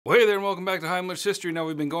Well, hey there and welcome back to Heimler's History. Now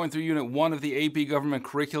we've been going through Unit 1 of the AP Government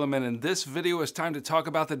Curriculum, and in this video it's time to talk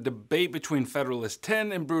about the debate between Federalist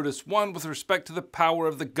 10 and Brutus 1 with respect to the power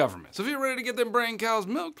of the government. So if you're ready to get them brain cows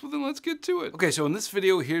milked, well then let's get to it. Okay, so in this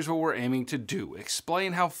video here's what we're aiming to do.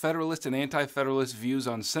 Explain how Federalist and Anti-Federalist views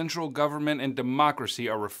on central government and democracy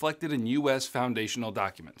are reflected in U.S. foundational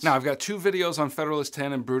documents. Now I've got two videos on Federalist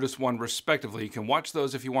 10 and Brutus 1 respectively. You can watch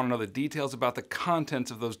those if you want to know the details about the contents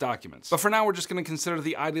of those documents. But for now we're just going to consider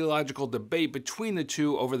the ideological debate between the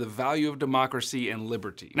two over the value of democracy and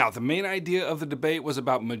liberty. Now, the main idea of the debate was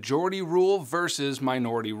about majority rule versus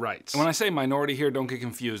minority rights. And when I say minority here, don't get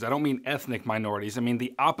confused. I don't mean ethnic minorities. I mean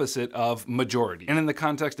the opposite of majority. And in the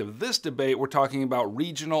context of this debate, we're talking about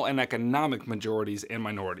regional and economic majorities and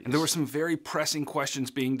minorities. And there were some very pressing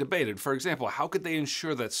questions being debated. For example, how could they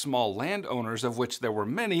ensure that small landowners, of which there were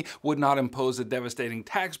many, would not impose a devastating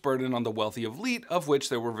tax burden on the wealthy elite, of which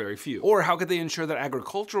there were very few? Or how could they ensure that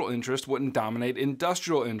agricultural interest wouldn't dominate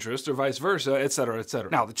industrial interest, or vice versa, etc.,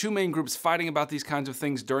 etc. Now, the two main groups fighting about these kinds of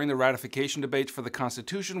things during the ratification debates for the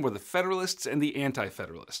Constitution were the Federalists and the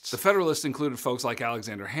Anti-Federalists. The Federalists included folks like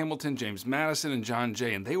Alexander Hamilton, James Madison, and John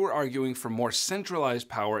Jay, and they were arguing for more centralized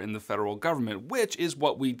power in the federal government, which is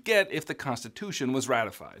what we'd get if the Constitution was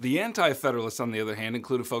ratified. The Anti-Federalists, on the other hand,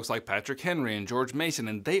 included folks like Patrick Henry and George Mason,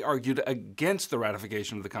 and they argued against the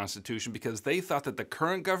ratification of the Constitution because they thought that the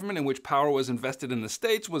current government in which power was invested in the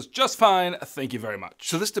states was just fine, thank you very much.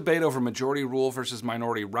 So this debate over majority rule versus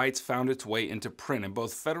minority rights found its way into print, and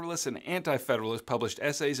both Federalists and Anti-Federalists published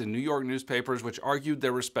essays in New York newspapers which argued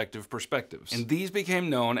their respective perspectives. And these became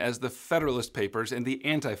known as the Federalist Papers and the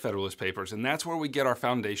Anti-Federalist Papers, and that's where we get our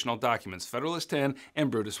foundational documents, Federalist 10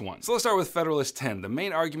 and Brutus 1. So let's start with Federalist 10. The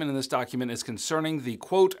main argument in this document is concerning the,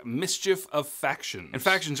 quote, mischief of faction. And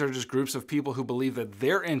factions are just groups of people who believe that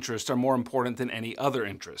their interests are more important than any other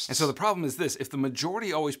interests. And so the problem is this: if the majority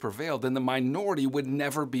always prevailed, then the minority would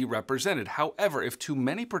never be represented. However, if too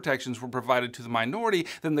many protections were provided to the minority,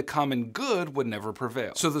 then the common good would never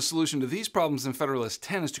prevail. So the solution to these problems in Federalist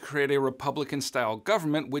 10 is to create a Republican-style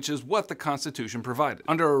government, which is what the Constitution provided.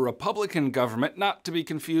 Under a Republican government, not to be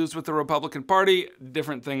confused with the Republican Party,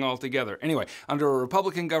 different thing altogether. Anyway, under a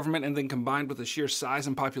Republican government and then combined with the sheer size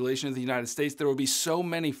and population of the United States, there would be so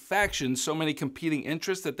many factions, so many competing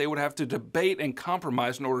interests that they would have to debate and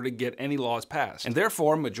compromise in order to get any laws passed. And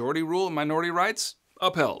therefore, majority rule and minority rights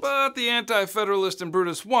upheld. But the Anti-Federalist and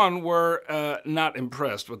Brutus 1 were not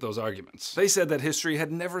impressed with those arguments. They said that history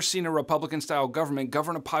had never seen a Republican-style government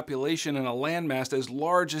govern a population and a landmass as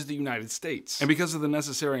large as the United States. And because of the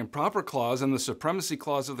Necessary and Proper Clause and the Supremacy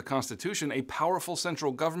Clause of the Constitution, a powerful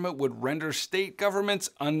central government would render state governments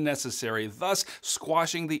unnecessary, thus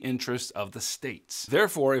squashing the interests of the states.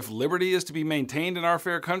 Therefore, if liberty is to be maintained in our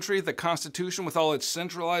fair country, the Constitution with all its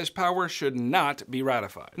centralized power should not be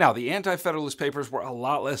ratified. Now, the Anti-Federalist Papers were a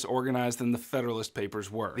lot less organized than the Federalist Papers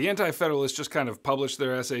were. The Anti-Federalists just kind of published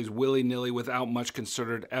their essays willy-nilly without much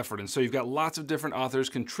concerted effort, and so you've got lots of different authors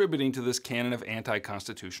contributing to this canon of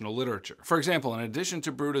anti-constitutional literature. For example, in addition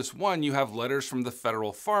to Brutus 1, you have Letters from the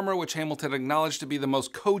Federal Farmer, which Hamilton acknowledged to be the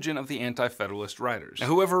most cogent of the Anti-Federalist writers. Now,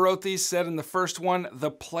 whoever wrote these said in the first one, "The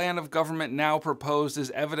plan of government now proposed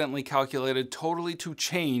is evidently calculated totally to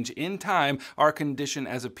change, in time, our condition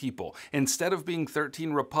as a people. Instead of being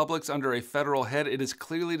 13 republics under a federal head, it is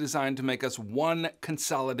clearly designed to make us one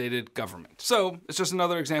consolidated government." So it's just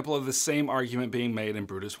another example of the same argument being made in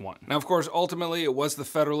Brutus 1. Now, of course, ultimately it was the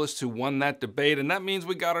Federalists who won that debate, and that means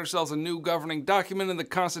we got ourselves a new governing document in the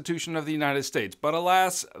Constitution of the United States. But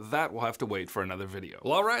alas, that will have to wait for another video.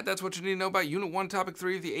 Well, alright, that's what you need to know about Unit 1, Topic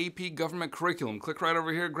 3 of the AP Government Curriculum. Click right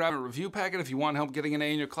over here, grab a review packet if you want help getting an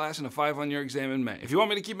A in your class and a 5 on your exam in May. If you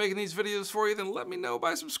want me to keep making these videos for you, then let me know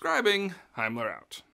by subscribing. Heimler out.